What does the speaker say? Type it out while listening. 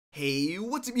Hey,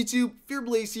 what's up YouTube?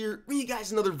 FearxBlaze here, bringing you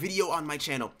guys another video on my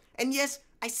channel. And yes,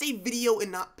 I say video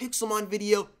and not Pixelmon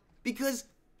video because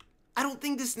I don't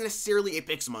think this is necessarily a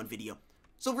Pixelmon video.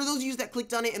 So for those of you that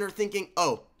clicked on it and are thinking,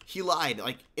 oh, he lied,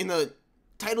 like in the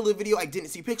title of the video I didn't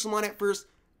see Pixelmon at first,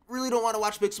 really don't want to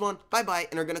watch Pixelmon, bye-bye,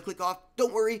 and are going to click off,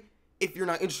 don't worry, if you're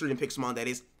not interested in Pixelmon that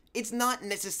is, it's not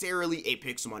necessarily a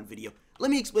Pixelmon video.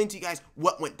 Let me explain to you guys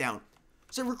what went down.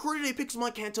 So I recorded a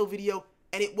Pixelmon Kanto video,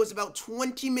 and it was about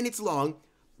 20 minutes long,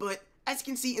 but as you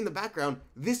can see in the background,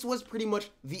 this was pretty much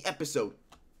the episode.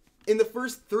 In the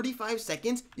first 35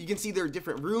 seconds, you can see there are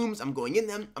different rooms, I'm going in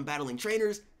them, I'm battling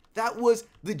trainers. That was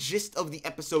the gist of the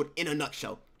episode in a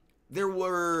nutshell. There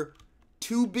were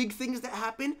two big things that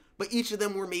happened, but each of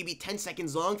them were maybe 10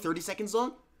 seconds long, 30 seconds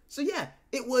long. So yeah,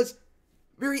 it was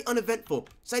very uneventful.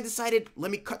 So I decided,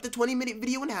 let me cut the 20-minute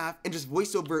video in half and just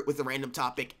voice over it with a random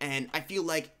topic, and I feel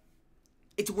like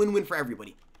it's a win-win for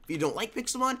everybody. If you don't like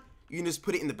Pixelmon, you can just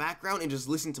put it in the background and just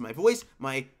listen to my voice,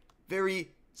 my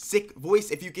very sick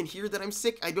voice. If you can hear that I'm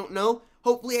sick, I don't know.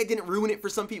 Hopefully I didn't ruin it for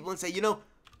some people and say, you know,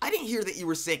 I didn't hear that you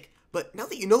were sick, but now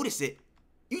that you notice it,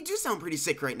 you do sound pretty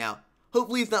sick right now.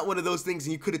 Hopefully it's not one of those things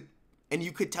and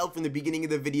you could tell from the beginning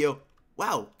of the video,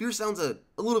 wow, Fear sounds a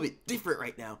little bit different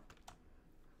right now.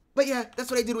 But yeah,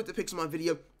 that's what I did with the Pixelmon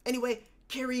video. Anyway,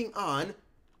 carrying on,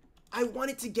 I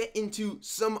wanted to get into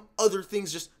some other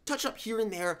things, just touch up here and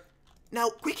there. Now,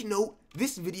 quick note,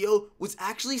 this video was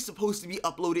actually supposed to be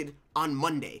uploaded on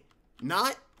Monday.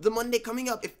 Not the Monday coming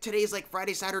up. If today's like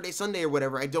Friday, Saturday, Sunday, or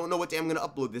whatever, I don't know what day I'm going to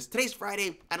upload this. Today's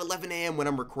Friday at 11 a.m. when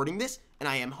I'm recording this, and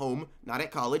I am home, not at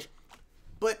college.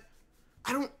 But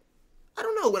I don't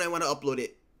know when I want to upload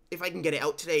it. If I can get it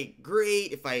out today,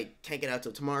 great. If I can't get it out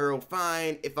till tomorrow,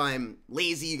 fine. If I'm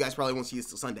lazy, you guys probably won't see this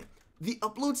till Sunday. The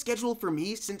upload schedule for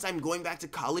me, since I'm going back to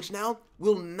college now,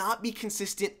 will not be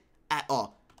consistent at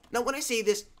all. Now, when I say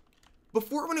this,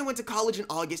 before when I went to college in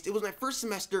August, it was my first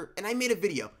semester, and I made a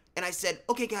video, and I said,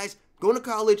 okay guys, going to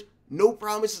college, no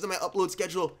promises on my upload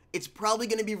schedule, it's probably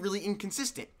going to be really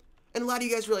inconsistent. And a lot of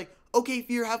you guys were like, okay,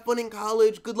 Fear, have fun in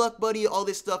college, good luck, buddy, all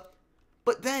this stuff.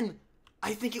 But then,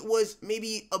 I think it was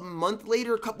maybe a month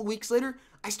later, a couple weeks later,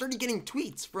 I started getting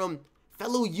tweets from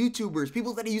fellow YouTubers,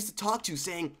 people that I used to talk to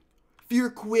saying,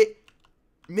 Fear quit,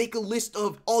 make a list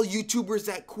of all YouTubers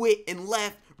that quit and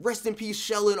left, rest in peace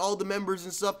Shell and all the members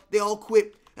and stuff, they all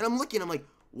quit. And I'm looking, I'm like,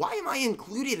 why am I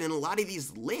included in a lot of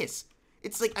these lists?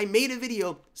 It's like I made a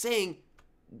video saying,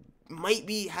 might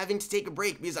be having to take a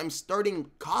break because I'm starting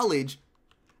college,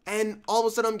 and all of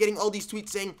a sudden I'm getting all these tweets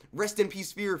saying, rest in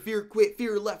peace Fear, Fear quit,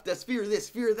 Fear left us, Fear this,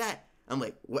 Fear that. I'm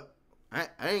like, what? I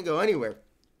didn't go anywhere.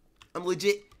 I'm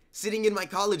legit sitting in my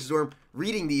college dorm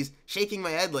reading these, shaking my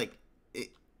head like,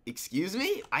 excuse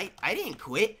me? I didn't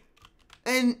quit.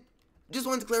 And just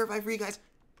wanted to clarify for you guys,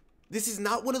 this is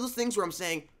not one of those things where I'm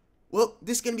saying, well,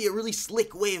 this is going to be a really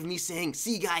slick way of me saying,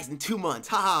 see you guys in 2 months,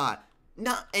 haha.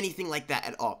 Not anything like that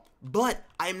at all. But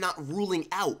I am not ruling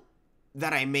out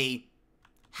that I may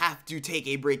have to take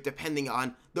a break depending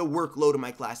on the workload of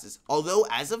my classes. Although,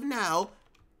 as of now,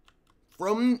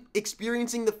 from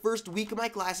experiencing the first week of my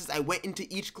classes, I went into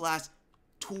each class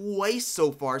twice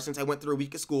so far since I went through a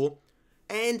week of school.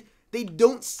 And they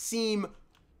don't seem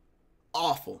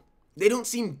awful. They don't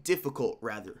seem difficult,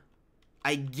 rather.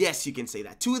 I guess you can say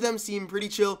that. 2 of them seem pretty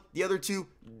chill. The other 2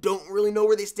 don't really know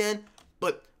where they stand.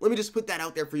 But let me just put that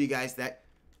out there for you guys that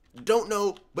don't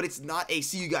know, but it's not a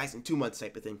see you guys in 2 months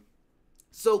type of thing.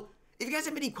 So, if you guys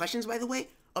have any questions, by the way,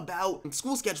 about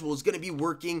school schedule is going to be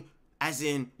working, as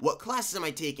in what classes am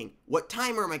I taking? What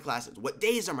time are my classes? What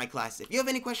days are my classes? If you have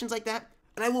any questions like that,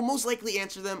 and I will most likely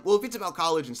answer them. Well, if it's about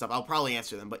college and stuff, I'll probably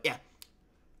answer them, but yeah.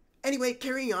 Anyway,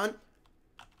 carrying on.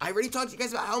 I already talked to you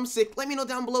guys about how I'm sick. Let me know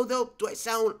down below, though. Do I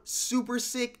sound super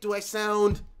sick? Do I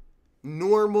sound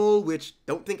normal, which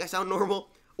don't think I sound normal?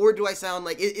 Or do I sound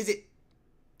like, is it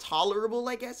tolerable,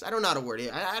 I guess? I don't know how to word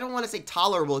it. I don't want to say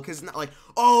tolerable, because it's not like,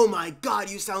 oh my god,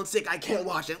 you sound sick. I can't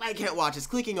watch it. I can't watch it. It's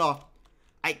clicking off.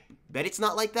 I bet it's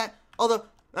not like that. Although,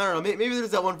 I don't know, maybe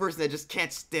there's that one person that just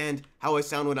can't stand how I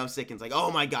sound when I'm sick and it's like, oh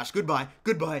my gosh, goodbye,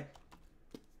 goodbye.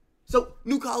 So,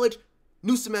 new college,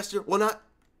 new semester, well not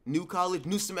new college,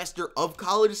 new semester of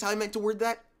college is how I meant to word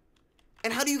that.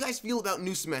 And how do you guys feel about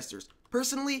new semesters?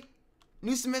 Personally,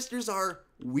 new semesters are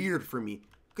weird for me.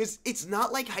 Because it's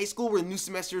not like high school where new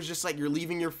semester is just like you're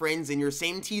leaving your friends and your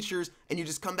same teachers and you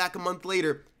just come back a month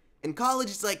later. In college,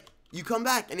 it's like you come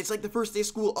back and it's like the first day of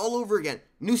school all over again.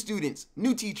 New students,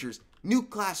 new teachers, new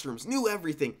classrooms, new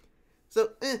everything.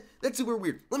 So, that's super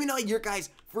weird. Let me know how your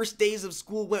guys' first days of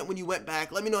school went when you went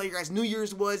back. Let me know how your guys' New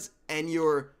Year's was and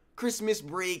your Christmas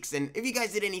breaks, and if you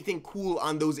guys did anything cool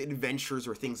on those adventures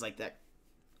or things like that.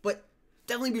 But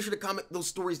definitely be sure to comment those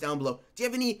stories down below. Do you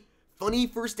have any funny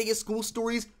first day of school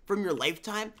stories from your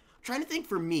lifetime? I'm trying to think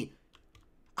for me.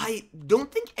 I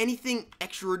don't think anything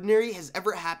extraordinary has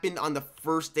ever happened on the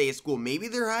first day of school. Maybe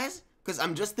there has, because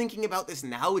I'm just thinking about this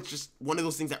now. It's just one of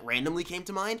those things that randomly came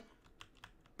to mind.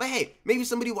 But hey, maybe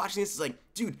somebody watching this is like,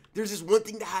 dude, there's this one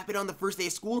thing that happened on the first day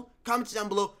of school. Comment down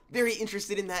below. Very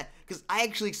interested in that, because I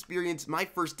actually experienced my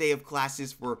first day of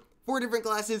classes for 4 different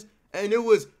classes, and it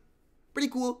was pretty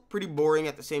cool, pretty boring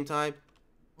at the same time,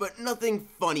 but nothing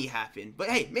funny happened. But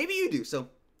hey, maybe you do, so.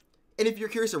 And if you're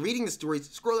curious of reading the stories,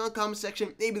 scroll down the comment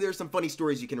section. Maybe there's some funny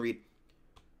stories you can read.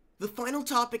 The final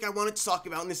topic I wanted to talk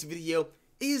about in this video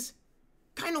is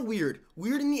kind of weird.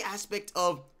 Weird in the aspect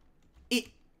of it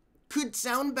could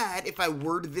sound bad if I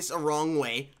word this a wrong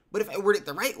way, but if I word it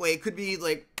the right way, it could be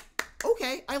like,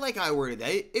 okay, I like how I worded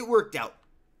that. It worked out.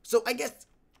 So I guess,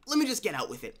 let me just get out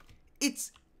with it.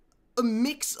 It's a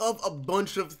mix of a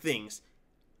bunch of things.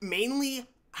 Mainly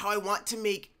how I want to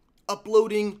make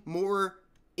uploading more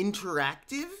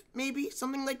interactive, maybe?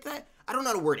 Something like that? I don't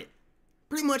know how to word it.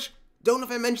 Pretty much, don't know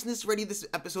if I mentioned this already this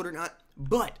episode or not,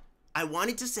 but I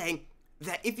wanted to say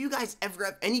that if you guys ever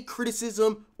have any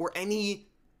criticism or any,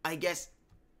 I guess,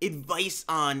 advice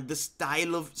on the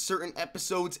style of certain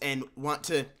episodes and want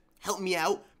to help me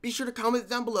out, be sure to comment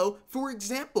down below. For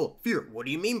example, Fear, what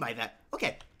do you mean by that?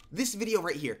 Okay, this video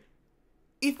right here.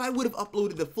 If I would have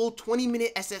uploaded the full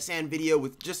 20-minute SSN video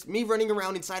with just me running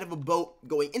around inside of a boat,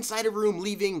 going inside a room,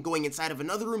 leaving, going inside of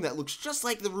another room that looks just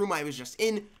like the room I was just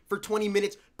in for 20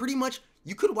 minutes, pretty much,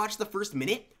 you could watch the first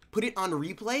minute, put it on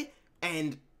replay,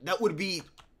 and that would be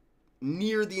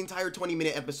near the entire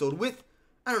 20-minute episode with,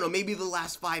 I don't know, maybe the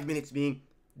last 5 minutes being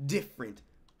different.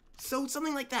 So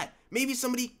something like that. Maybe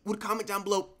somebody would comment down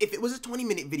below if it was a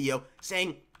 20-minute video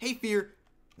saying, hey Fear,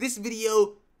 this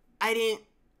video,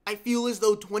 I feel as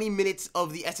though 20 minutes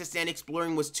of the SSN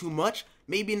exploring was too much.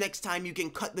 Maybe next time you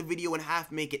can cut the video in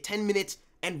half, make it 10 minutes,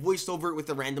 and voice over it with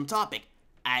a random topic,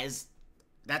 as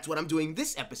that's what I'm doing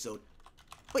this episode.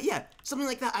 But yeah, something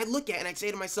like that I look at and I say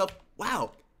to myself,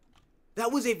 wow,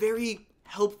 that was a very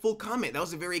helpful comment. That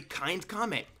was a very kind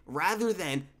comment. Rather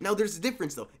than, now there's a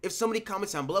difference though. If somebody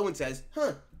comments down below and says,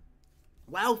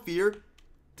 wow, Fear,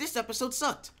 this episode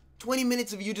sucked. 20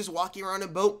 minutes of you just walking around a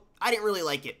boat, I didn't really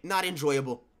like it. Not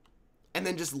enjoyable. And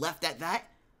then just left at that,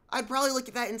 I'd probably look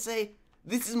at that and say,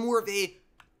 this is more of a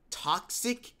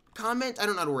toxic comment. I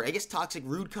don't know how to word it. I guess toxic,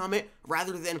 rude comment,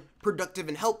 rather than productive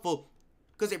and helpful.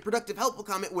 Because a productive, helpful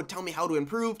comment would tell me how to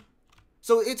improve.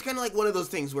 So it's kind of like one of those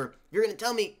things where you're going to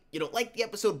tell me you don't like the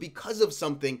episode because of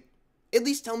something. At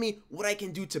least tell me what I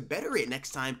can do to better it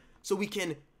next time, so we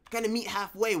can kind of meet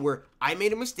halfway where I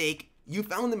made a mistake, you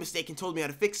found the mistake and told me how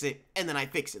to fix it, and then I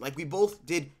fix it. Like we both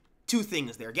did 2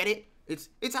 things there. Get it?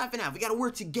 It's half and half. We gotta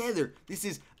work together. This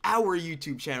is our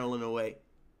YouTube channel in a way.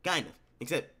 Kind of.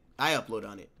 Except I upload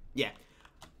on it. Yeah.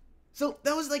 So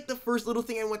that was like the first little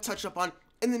thing I want to touch up on.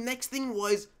 And the next thing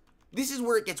was, this is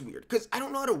where it gets weird. Because I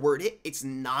don't know how to word it. It's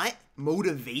not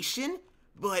motivation,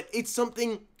 but it's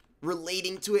something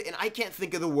relating to it. And I can't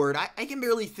think of the word. I can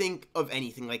barely think of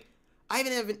anything. Like, I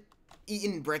haven't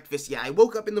eaten breakfast yet. I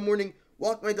woke up in the morning,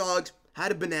 walked my dogs,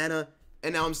 had a banana,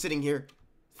 and now I'm sitting here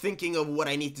thinking of what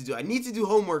I need to do. I need to do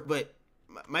homework, but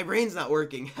my brain's not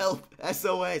working. Help.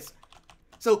 SOS.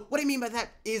 So what I mean by that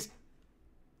is,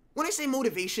 when I say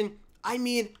motivation, I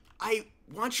mean I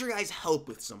want your guys' help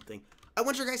with something. I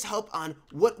want your guys' help on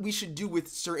what we should do with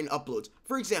certain uploads.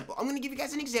 For example, I'm going to give you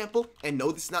guys an example, and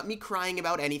no, this is not me crying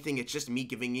about anything, it's just me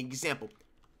giving an example.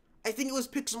 I think it was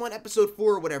Pixelmon episode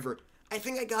 4 or whatever. I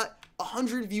think I got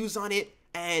 100 views on it,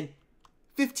 and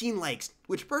 15 likes,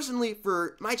 which personally,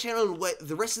 for my channel and what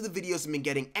the rest of the videos have been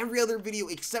getting, every other video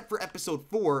except for episode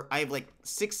 4, I have like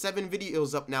 6-7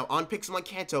 videos up now on Pixelmon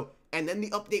Kanto, and then the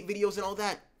update videos and all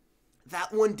that,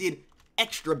 that one did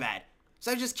extra bad.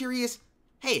 So I was just curious,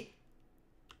 hey,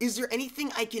 is there anything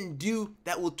I can do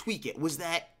that will tweak it? Was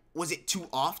it too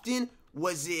often?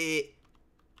 Was it,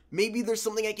 maybe there's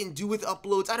something I can do with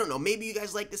uploads? I don't know, maybe you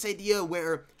guys like this idea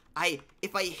where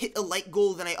if I hit a like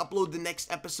goal, then I upload the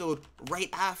next episode right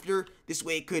after. This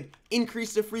way it could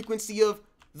increase the frequency of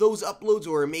those uploads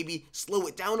or maybe slow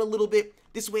it down a little bit.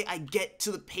 This way I get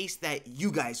to the pace that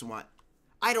you guys want.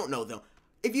 I don't know though.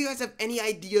 If you guys have any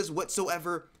ideas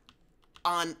whatsoever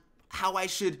on how I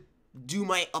should do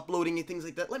my uploading and things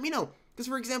like that, let me know. Because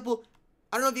for example,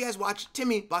 I don't know if you guys watch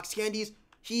Timmy, Box Candies.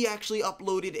 He actually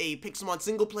uploaded a Pixelmon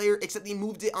single player, except he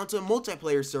moved it onto a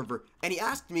multiplayer server. And he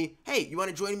asked me, hey, you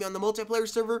want to join me on the multiplayer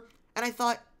server? And I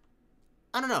thought,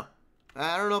 I don't know.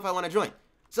 I don't know if I want to join.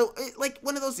 So, like,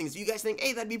 one of those things. If you guys think,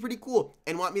 hey, that'd be pretty cool,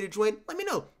 and want me to join, let me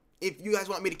know. if you guys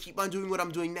want me to keep on doing what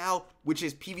I'm doing now, which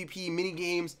is PvP mini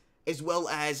games, as well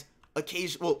as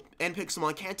occasional and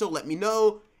Pixelmon Kanto, let me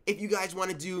know. If you guys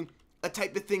want to do a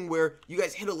type of thing where you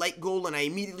guys hit a like goal and I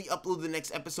immediately upload the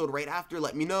next episode right after,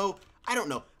 let me know. I don't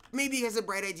know. Maybe you guys have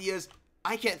bright ideas.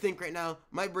 I can't think right now.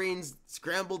 My brain's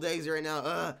scrambled eggs right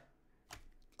now.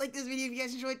 Like this video if you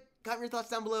guys enjoyed. Comment your thoughts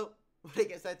down below. But I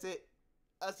guess that's it.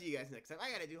 I'll see you guys next time.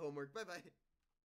 I gotta do homework. Bye-bye.